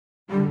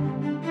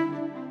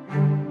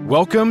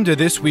Welcome to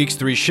this week's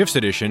Three Shifts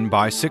edition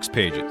by 6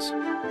 Pages,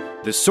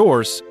 the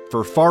source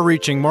for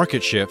far-reaching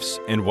market shifts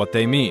and what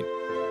they mean.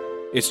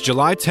 It's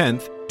July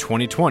 10th,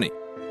 2020.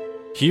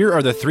 Here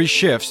are the 3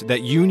 shifts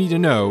that you need to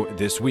know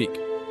this week.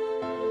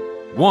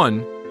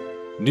 1.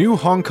 New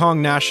Hong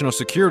Kong national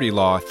security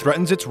law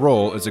threatens its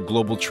role as a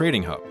global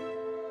trading hub.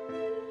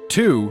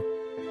 2.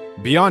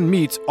 Beyond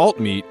Meat's alt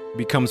meat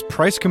becomes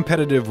price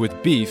competitive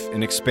with beef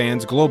and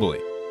expands globally.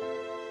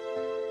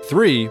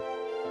 3.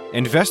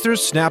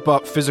 Investors snap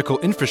up physical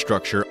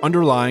infrastructure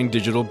underlying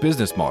digital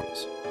business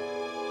models.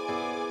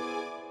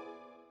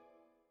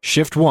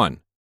 Shift 1.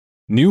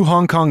 New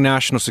Hong Kong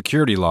national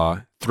security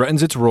law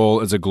threatens its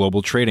role as a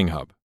global trading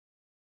hub.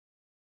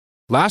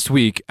 Last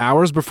week,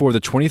 hours before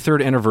the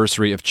 23rd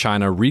anniversary of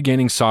China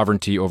regaining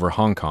sovereignty over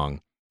Hong Kong,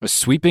 a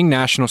sweeping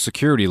national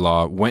security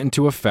law went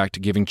into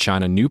effect giving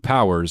China new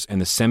powers in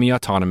the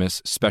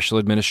semi-autonomous Special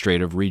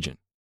Administrative Region.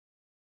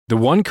 The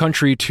one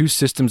country, two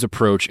systems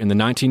approach in the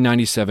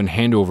 1997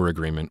 handover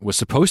agreement was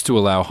supposed to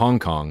allow Hong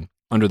Kong,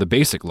 under the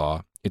Basic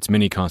Law, its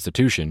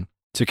mini-constitution,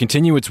 to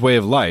continue its way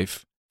of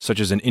life, such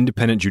as an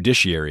independent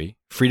judiciary,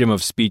 freedom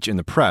of speech in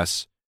the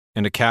press,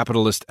 and a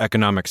capitalist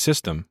economic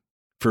system,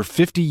 for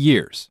 50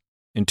 years,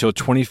 until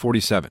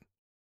 2047.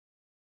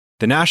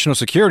 The National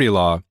Security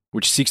Law,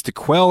 which seeks to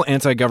quell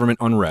anti-government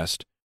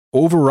unrest,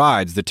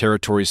 overrides the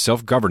territory's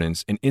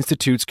self-governance and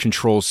institutes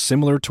controls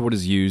similar to what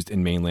is used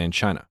in mainland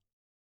China.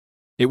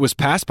 It was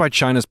passed by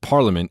China's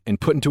parliament and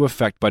put into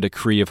effect by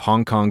decree of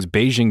Hong Kong's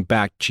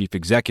Beijing-backed chief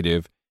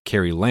executive,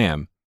 Carrie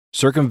Lam,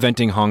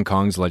 circumventing Hong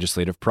Kong's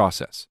legislative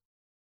process.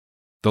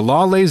 The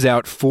law lays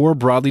out 4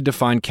 broadly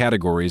defined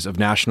categories of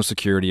national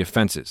security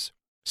offenses: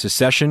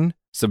 secession,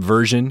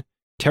 subversion,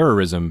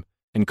 terrorism,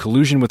 and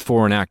collusion with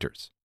foreign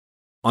actors.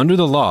 Under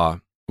the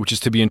law, which is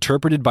to be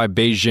interpreted by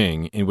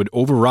Beijing and would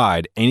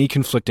override any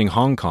conflicting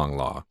Hong Kong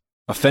law,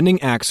 offending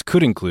acts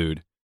could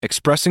include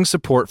expressing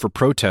support for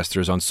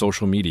protesters on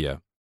social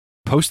media,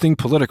 posting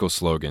political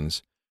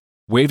slogans,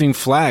 waving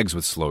flags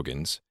with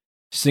slogans,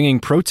 singing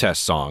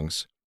protest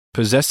songs,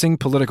 possessing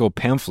political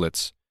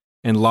pamphlets,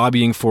 and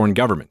lobbying foreign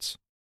governments,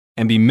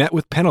 and be met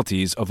with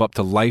penalties of up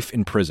to life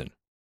in prison.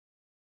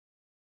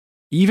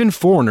 Even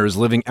foreigners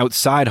living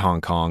outside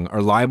Hong Kong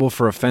are liable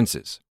for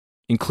offenses,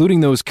 including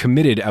those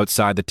committed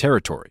outside the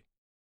territory,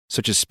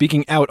 such as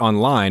speaking out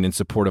online in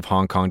support of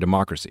Hong Kong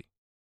democracy.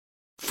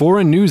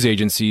 Foreign news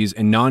agencies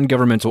and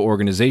non-governmental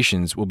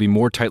organizations will be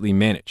more tightly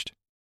managed.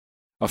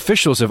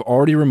 Officials have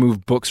already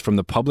removed books from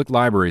the public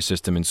library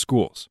system in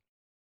schools.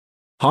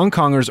 Hong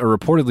Kongers are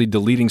reportedly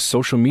deleting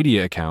social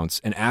media accounts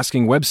and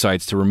asking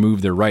websites to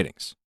remove their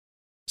writings.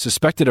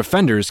 Suspected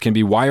offenders can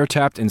be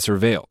wiretapped and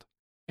surveilled,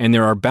 and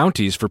there are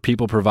bounties for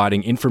people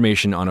providing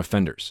information on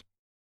offenders.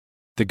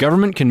 The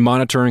government can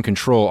monitor and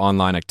control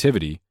online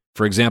activity,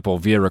 for example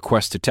via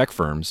requests to tech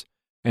firms,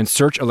 and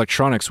search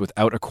electronics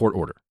without a court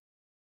order.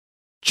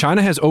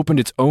 China has opened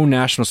its own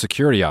national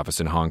security office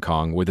in Hong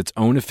Kong with its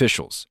own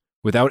officials,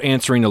 without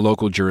answering the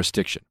local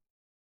jurisdiction.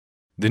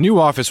 The new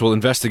office will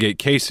investigate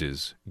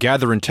cases,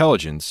 gather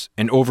intelligence,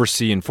 and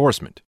oversee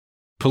enforcement,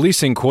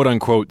 policing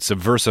quote-unquote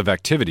subversive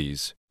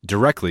activities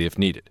directly if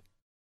needed.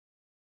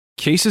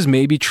 Cases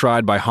may be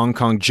tried by Hong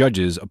Kong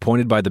judges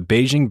appointed by the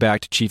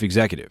Beijing-backed chief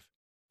executive,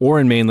 or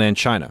in mainland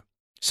China,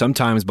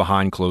 sometimes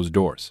behind closed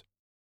doors.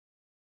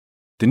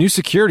 The new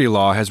security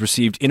law has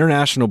received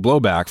international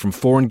blowback from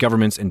foreign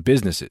governments and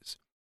businesses,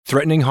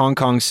 threatening Hong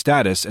Kong's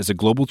status as a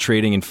global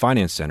trading and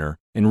finance center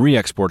and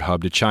re-export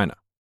hub to China.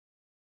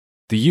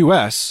 The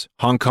U.S.,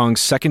 Hong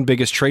Kong's second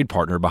biggest trade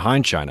partner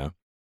behind China,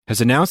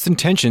 has announced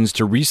intentions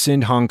to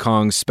rescind Hong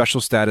Kong's special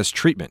status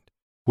treatment,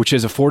 which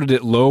has afforded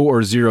it low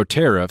or zero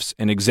tariffs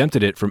and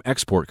exempted it from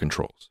export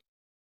controls.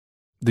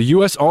 The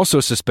U.S.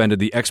 also suspended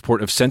the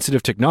export of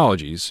sensitive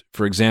technologies,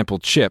 for example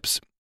chips,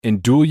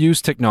 and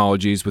dual-use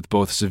technologies with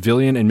both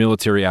civilian and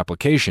military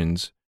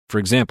applications, for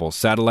example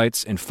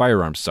satellites and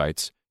firearms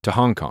sites, to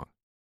Hong Kong.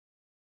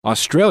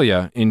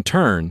 Australia, in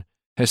turn,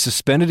 has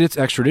suspended its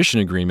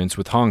extradition agreements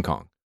with Hong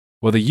Kong,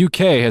 while the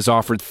UK has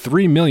offered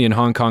 3 million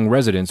Hong Kong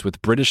residents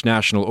with British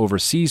national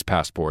overseas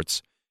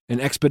passports an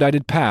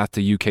expedited path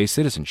to UK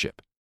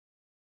citizenship.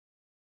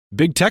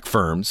 Big tech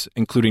firms,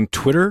 including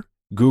Twitter,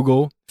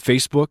 Google,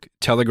 Facebook,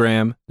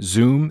 Telegram,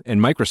 Zoom, and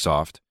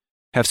Microsoft,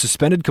 have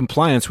suspended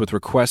compliance with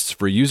requests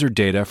for user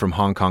data from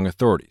Hong Kong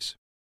authorities.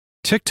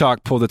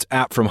 TikTok pulled its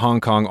app from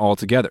Hong Kong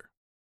altogether.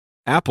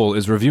 Apple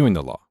is reviewing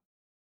the law.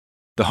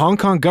 The Hong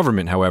Kong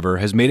government, however,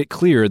 has made it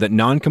clear that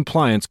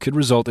non-compliance could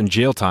result in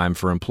jail time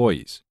for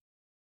employees.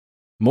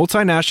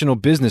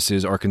 Multinational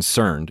businesses are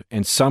concerned,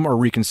 and some are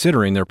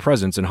reconsidering their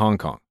presence in Hong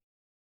Kong.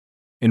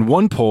 In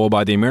one poll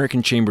by the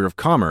American Chamber of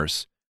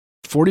Commerce,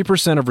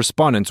 40% of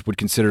respondents would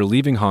consider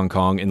leaving Hong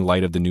Kong in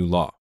light of the new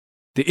law.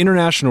 The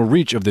international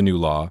reach of the new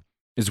law,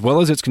 as well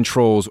as its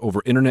controls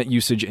over internet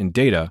usage and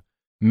data,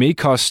 may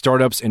cause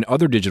startups and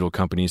other digital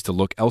companies to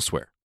look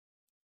elsewhere.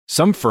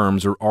 Some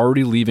firms are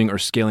already leaving or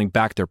scaling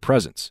back their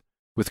presence,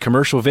 with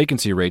commercial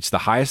vacancy rates the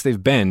highest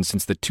they've been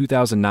since the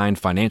 2009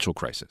 financial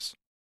crisis.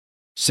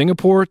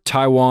 Singapore,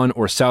 Taiwan,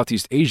 or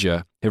Southeast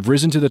Asia have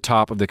risen to the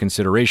top of the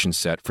consideration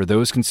set for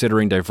those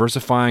considering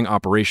diversifying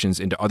operations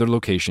into other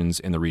locations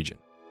in the region.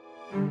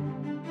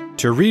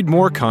 To read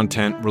more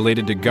content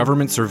related to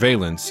government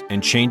surveillance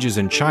and changes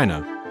in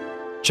China,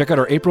 check out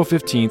our April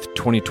 15th,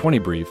 2020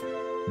 brief,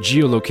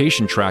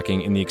 Geolocation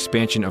Tracking and the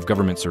Expansion of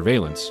Government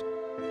Surveillance,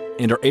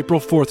 and our April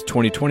 4th,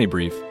 2020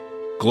 brief,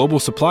 Global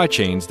Supply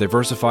Chains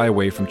Diversify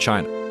Away from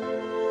China.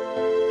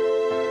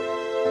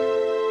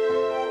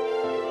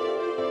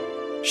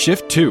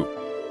 Shift 2.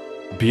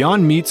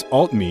 Beyond Meat's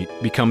alt meat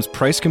becomes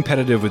price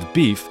competitive with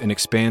beef and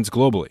expands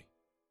globally.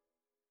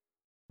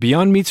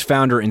 Beyond Meat's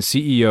founder and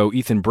CEO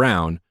Ethan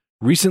Brown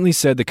recently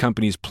said the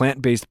company's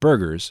plant-based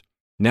burgers,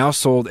 now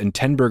sold in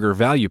 10-burger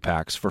value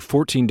packs for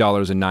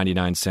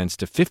 $14.99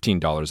 to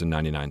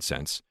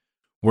 $15.99,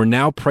 were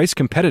now price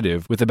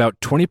competitive with about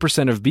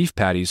 20% of beef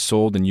patties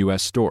sold in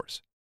U.S.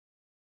 stores.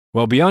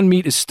 While Beyond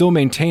Meat is still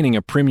maintaining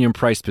a premium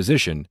price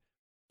position,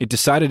 it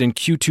decided in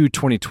Q2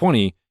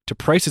 2020 to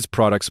price its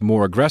products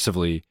more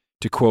aggressively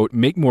to, quote,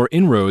 make more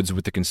inroads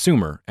with the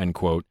consumer, end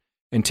quote,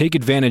 and take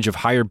advantage of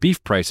higher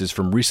beef prices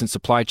from recent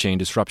supply chain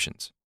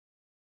disruptions.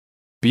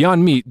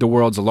 Beyond Meat, the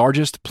world's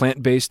largest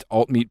plant-based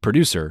alt meat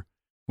producer,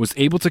 was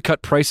able to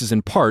cut prices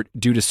in part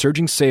due to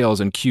surging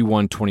sales in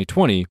Q1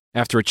 2020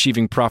 after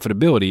achieving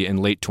profitability in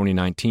late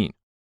 2019.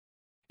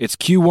 Its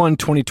Q1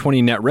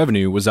 2020 net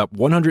revenue was up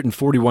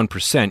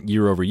 141%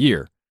 year over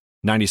year,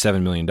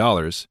 $97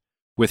 million,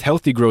 with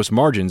healthy gross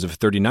margins of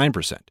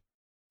 39%.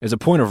 As a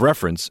point of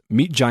reference,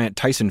 meat giant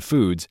Tyson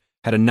Foods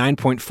had a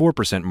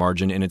 9.4%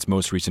 margin in its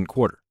most recent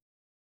quarter.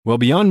 While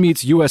Beyond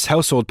Meat's U.S.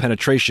 household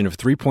penetration of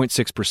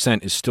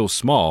 3.6% is still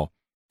small,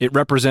 it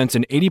represents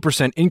an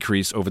 80%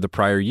 increase over the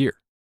prior year.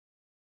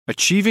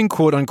 Achieving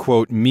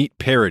quote-unquote meat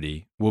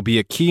parity will be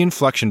a key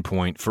inflection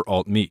point for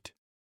alt meat.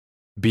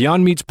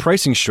 Beyond Meat's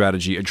pricing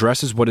strategy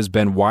addresses what has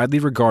been widely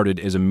regarded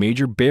as a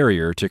major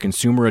barrier to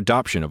consumer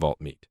adoption of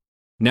alt meat,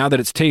 now that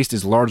its taste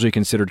is largely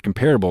considered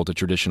comparable to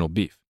traditional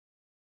beef.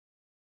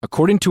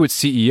 According to its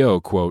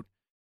CEO, quote,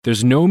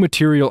 there's no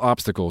material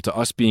obstacle to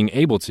us being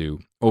able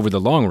to, over the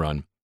long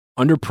run,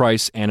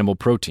 underprice animal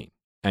protein,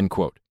 end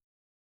quote.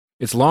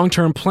 Its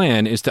long-term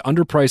plan is to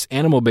underprice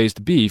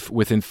animal-based beef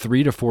within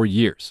 3 to 4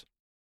 years.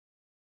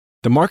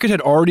 The market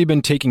had already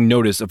been taking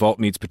notice of alt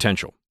meat's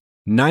potential.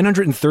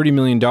 $930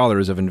 million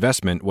of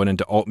investment went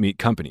into alt meat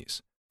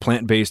companies,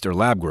 plant-based or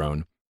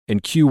lab-grown, in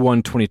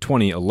Q1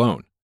 2020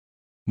 alone,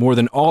 more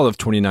than all of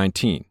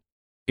 2019,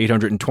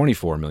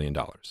 $824 million.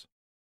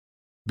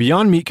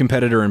 Beyond Meat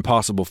competitor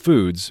Impossible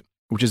Foods,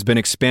 which has been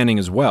expanding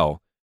as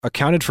well,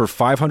 accounted for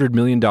 $500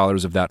 million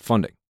of that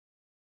funding.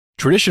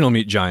 Traditional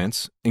meat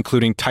giants,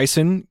 including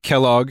Tyson,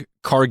 Kellogg,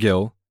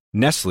 Cargill,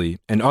 Nestle,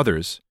 and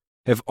others,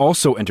 have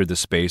also entered the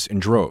space in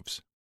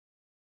droves.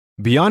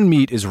 Beyond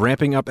Meat is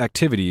ramping up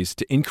activities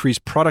to increase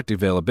product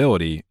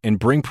availability and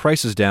bring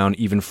prices down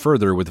even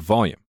further with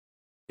volume.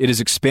 It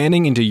is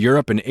expanding into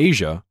Europe and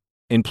Asia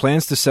and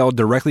plans to sell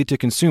directly to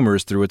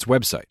consumers through its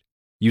website,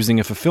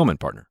 using a fulfillment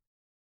partner.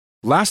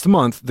 Last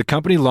month, the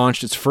company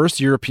launched its first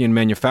European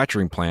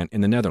manufacturing plant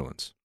in the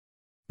Netherlands.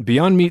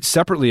 Beyond Meat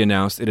separately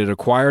announced it had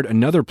acquired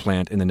another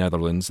plant in the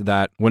Netherlands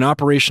that, when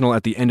operational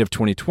at the end of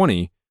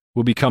 2020,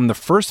 will become the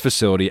first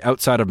facility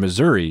outside of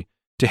Missouri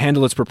to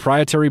handle its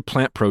proprietary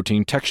plant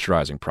protein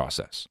texturizing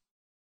process.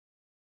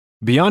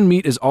 Beyond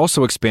Meat is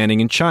also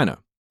expanding in China,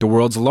 the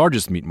world's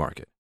largest meat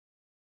market.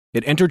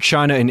 It entered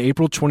China in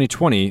April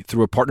 2020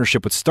 through a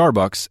partnership with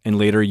Starbucks and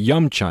later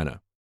Yum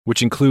China,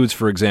 which includes,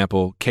 for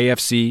example,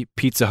 KFC,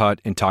 Pizza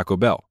Hut, and Taco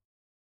Bell.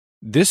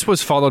 This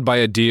was followed by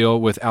a deal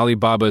with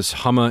Alibaba's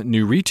Hema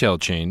new retail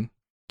chain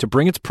to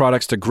bring its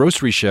products to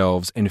grocery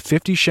shelves in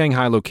 50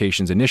 Shanghai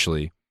locations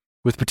initially,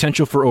 with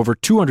potential for over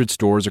 200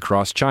 stores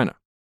across China.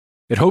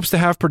 It hopes to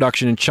have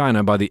production in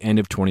China by the end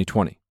of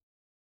 2020.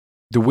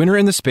 The winner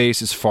in the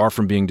space is far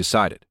from being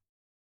decided.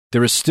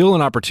 There is still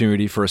an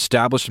opportunity for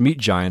established meat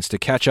giants to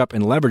catch up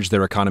and leverage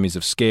their economies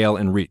of scale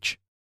and reach.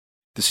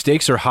 The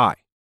stakes are high.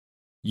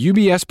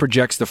 UBS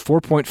projects the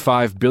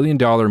 $4.5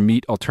 billion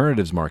meat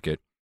alternatives market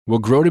will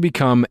grow to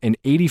become an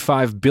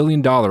 $85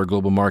 billion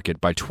global market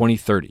by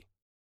 2030.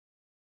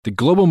 The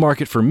global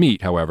market for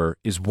meat, however,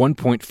 is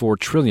 $1.4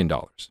 trillion.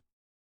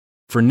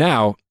 For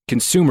now,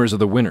 consumers are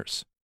the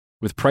winners,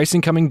 with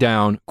pricing coming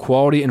down,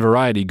 quality and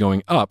variety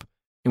going up,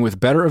 and with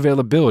better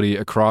availability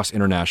across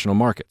international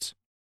markets.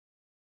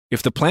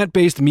 If the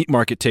plant-based meat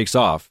market takes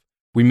off,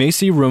 we may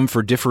see room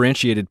for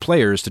differentiated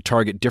players to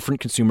target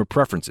different consumer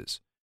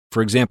preferences.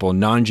 For example,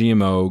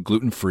 non-GMO,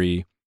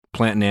 gluten-free,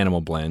 plant and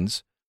animal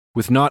blends,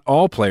 with not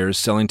all players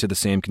selling to the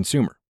same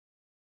consumer.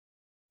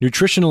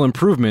 Nutritional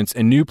improvements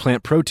and new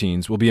plant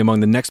proteins will be among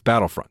the next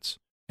battlefronts,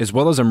 as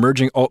well as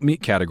emerging alt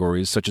meat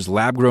categories such as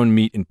lab-grown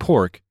meat in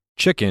pork,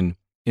 chicken,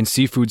 and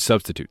seafood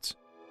substitutes.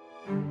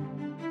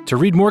 To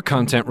read more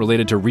content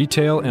related to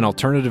retail and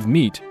alternative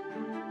meat,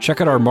 check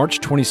out our March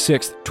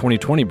 26,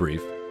 2020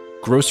 brief,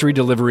 Grocery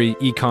Delivery,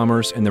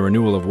 E-commerce, and the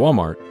Renewal of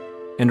Walmart,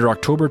 and our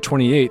October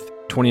 28,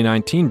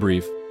 2019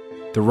 brief,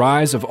 The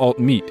Rise of Alt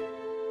Meat,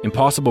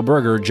 Impossible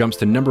Burger jumps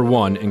to number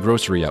 1 in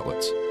grocery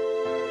outlets.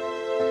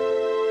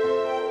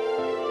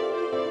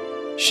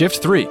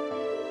 Shift 3.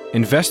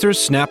 Investors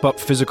snap up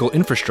physical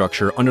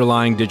infrastructure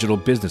underlying digital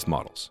business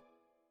models.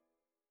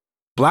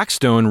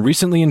 Blackstone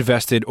recently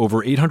invested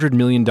over $800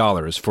 million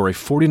for a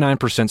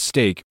 49%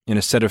 stake in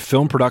a set of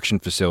film production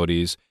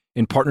facilities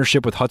in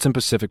partnership with Hudson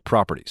Pacific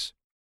Properties.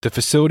 The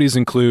facilities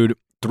include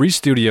 3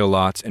 studio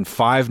lots and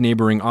 5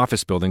 neighboring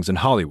office buildings in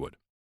Hollywood,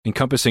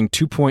 encompassing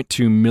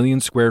 2.2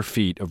 million square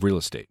feet of real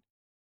estate.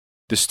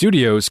 The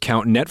studios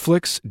count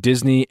Netflix,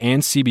 Disney,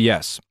 and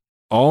CBS,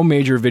 all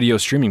major video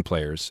streaming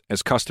players,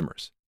 as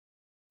customers.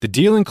 The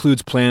deal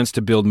includes plans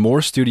to build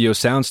more studio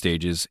sound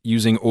stages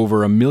using over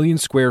 1 million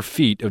square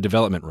feet of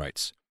development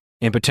rights,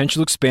 and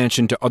potential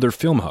expansion to other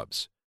film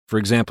hubs, for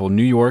example,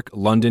 New York,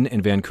 London,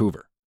 and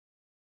Vancouver.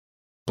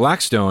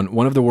 Blackstone,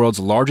 one of the world's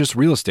largest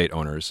real estate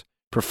owners,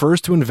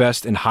 prefers to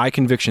invest in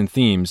high-conviction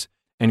themes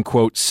and,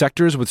 quote,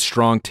 sectors with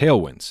strong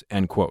tailwinds,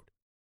 end quote.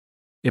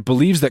 It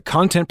believes that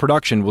content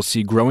production will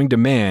see growing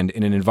demand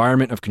in an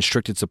environment of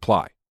constricted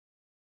supply,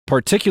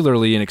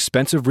 particularly in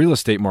expensive real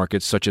estate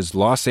markets such as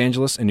Los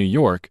Angeles and New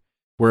York,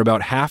 where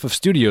about half of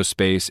studio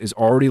space is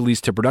already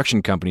leased to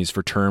production companies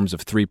for terms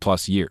of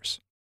 3+ years.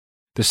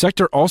 The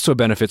sector also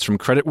benefits from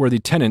creditworthy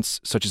tenants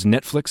such as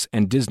Netflix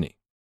and Disney.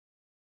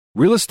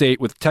 Real estate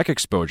with tech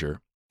exposure,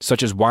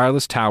 such as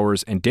wireless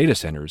towers and data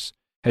centers,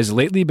 has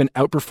lately been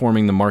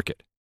outperforming the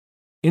market.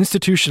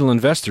 Institutional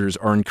investors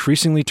are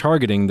increasingly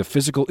targeting the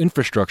physical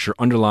infrastructure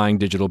underlying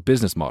digital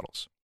business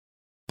models.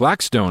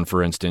 Blackstone,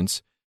 for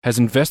instance, has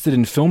invested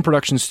in film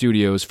production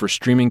studios for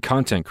streaming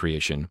content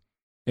creation,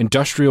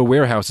 industrial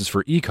warehouses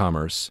for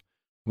e-commerce,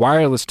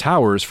 wireless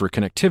towers for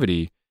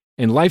connectivity,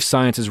 and life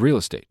sciences real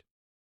estate.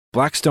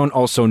 Blackstone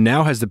also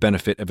now has the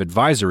benefit of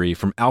advisory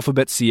from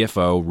Alphabet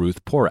CFO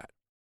Ruth Porat,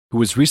 who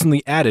was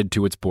recently added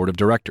to its board of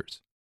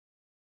directors.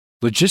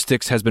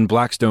 Logistics has been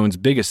Blackstone's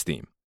biggest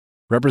theme,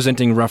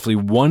 representing roughly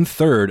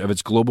 1/3 of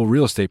its global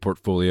real estate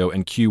portfolio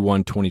in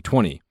Q1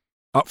 2020,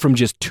 up from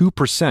just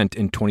 2%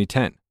 in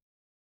 2010.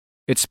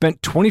 It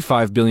spent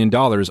 $25 billion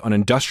on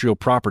industrial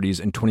properties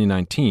in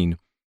 2019,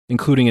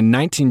 including a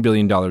 $19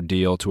 billion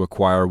deal to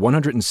acquire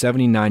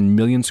 179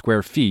 million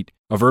square feet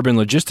of urban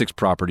logistics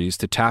properties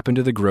to tap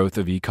into the growth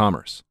of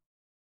e-commerce.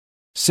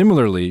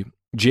 Similarly,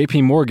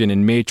 JP Morgan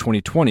in May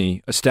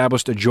 2020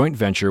 established a joint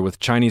venture with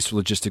Chinese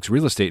logistics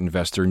real estate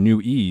investor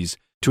NewEase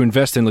to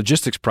invest in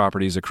logistics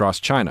properties across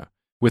China,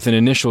 with an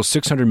initial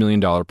 $600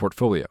 million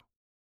portfolio.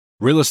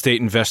 Real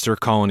estate investor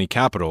Colony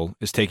Capital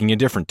is taking a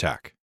different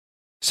tack,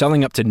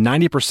 selling up to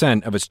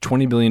 90% of its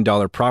 $20 billion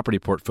property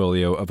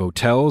portfolio of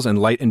hotels and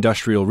light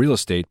industrial real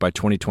estate by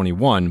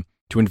 2021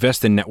 to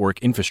invest in network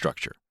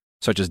infrastructure,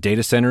 such as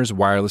data centers,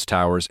 wireless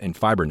towers, and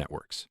fiber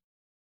networks.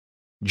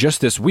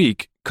 Just this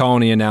week,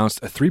 Colony announced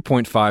a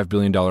 $3.5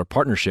 billion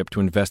partnership to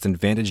invest in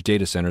Vantage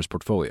Data Centers'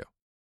 portfolio.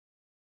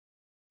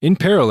 In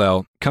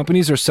parallel,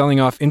 companies are selling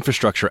off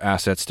infrastructure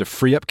assets to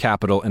free up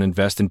capital and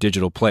invest in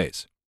digital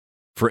plays.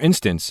 For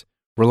instance,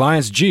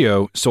 Reliance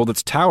Jio sold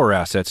its tower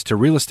assets to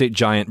real estate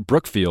giant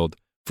Brookfield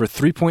for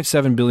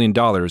 $3.7 billion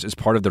as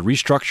part of the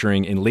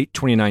restructuring in late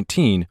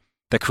 2019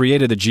 that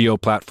created the Jio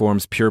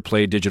platform's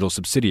pure-play digital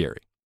subsidiary.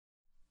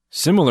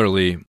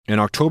 Similarly, in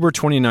October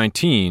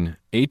 2019,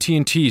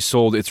 AT&T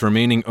sold its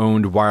remaining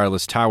owned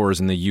wireless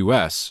towers in the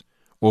U.S.,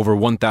 over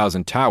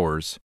 1,000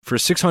 towers, for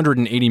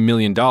 $680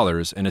 million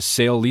in a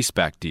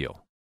sale-leaseback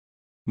deal.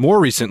 More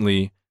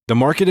recently, the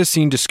market has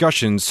seen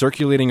discussions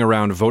circulating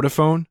around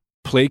Vodafone,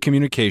 Play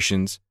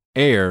Communications,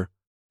 Air,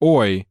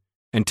 Oi,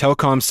 and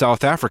Telkom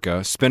South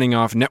Africa spinning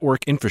off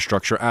network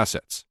infrastructure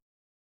assets.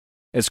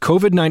 As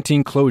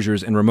COVID-19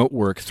 closures and remote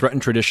work threaten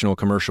traditional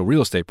commercial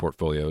real estate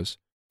portfolios,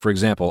 for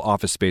example,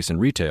 office space and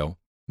retail,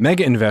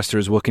 mega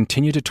investors will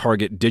continue to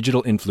target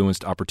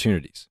digital-influenced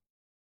opportunities.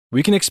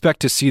 We can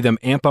expect to see them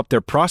amp up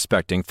their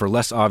prospecting for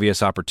less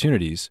obvious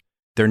opportunities,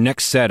 their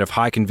next set of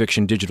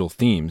high-conviction digital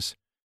themes,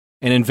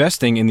 and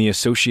investing in the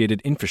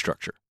associated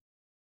infrastructure.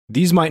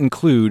 These might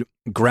include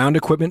ground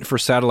equipment for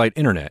satellite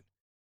internet,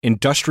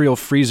 industrial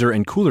freezer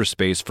and cooler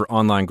space for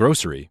online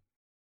grocery,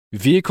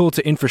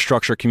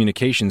 vehicle-to-infrastructure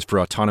communications for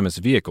autonomous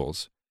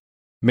vehicles,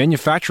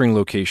 manufacturing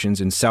locations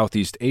in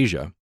Southeast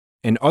Asia,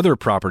 and other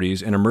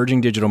properties in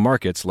emerging digital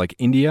markets like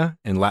India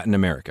and Latin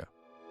America.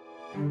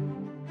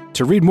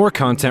 To read more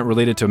content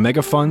related to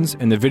mega funds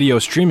and the video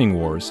streaming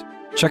wars,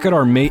 check out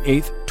our May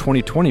 8,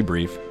 2020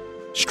 brief,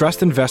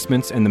 Stressed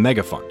Investments and the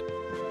Mega Fund,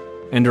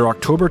 and our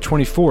October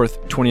 24,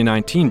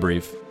 2019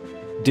 brief,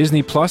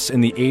 Disney Plus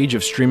in the Age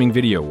of Streaming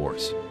Video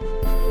Wars.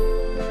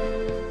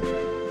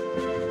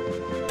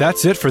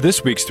 That's it for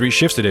this week's 3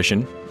 Shifts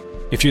edition.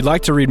 If you'd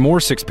like to read more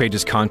 6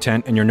 Pages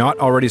content and you're not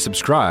already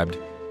subscribed,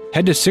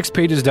 head to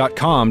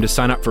 6pages.com to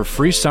sign up for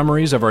free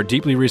summaries of our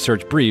deeply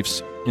researched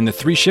briefs in the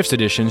 3 Shifts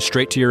edition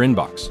straight to your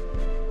inbox.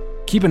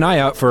 Keep an eye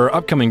out for our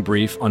upcoming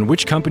brief on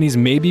which companies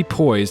may be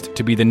poised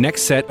to be the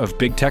next set of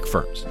big tech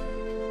firms.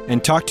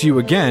 And talk to you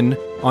again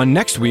on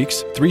next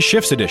week's 3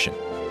 Shifts edition.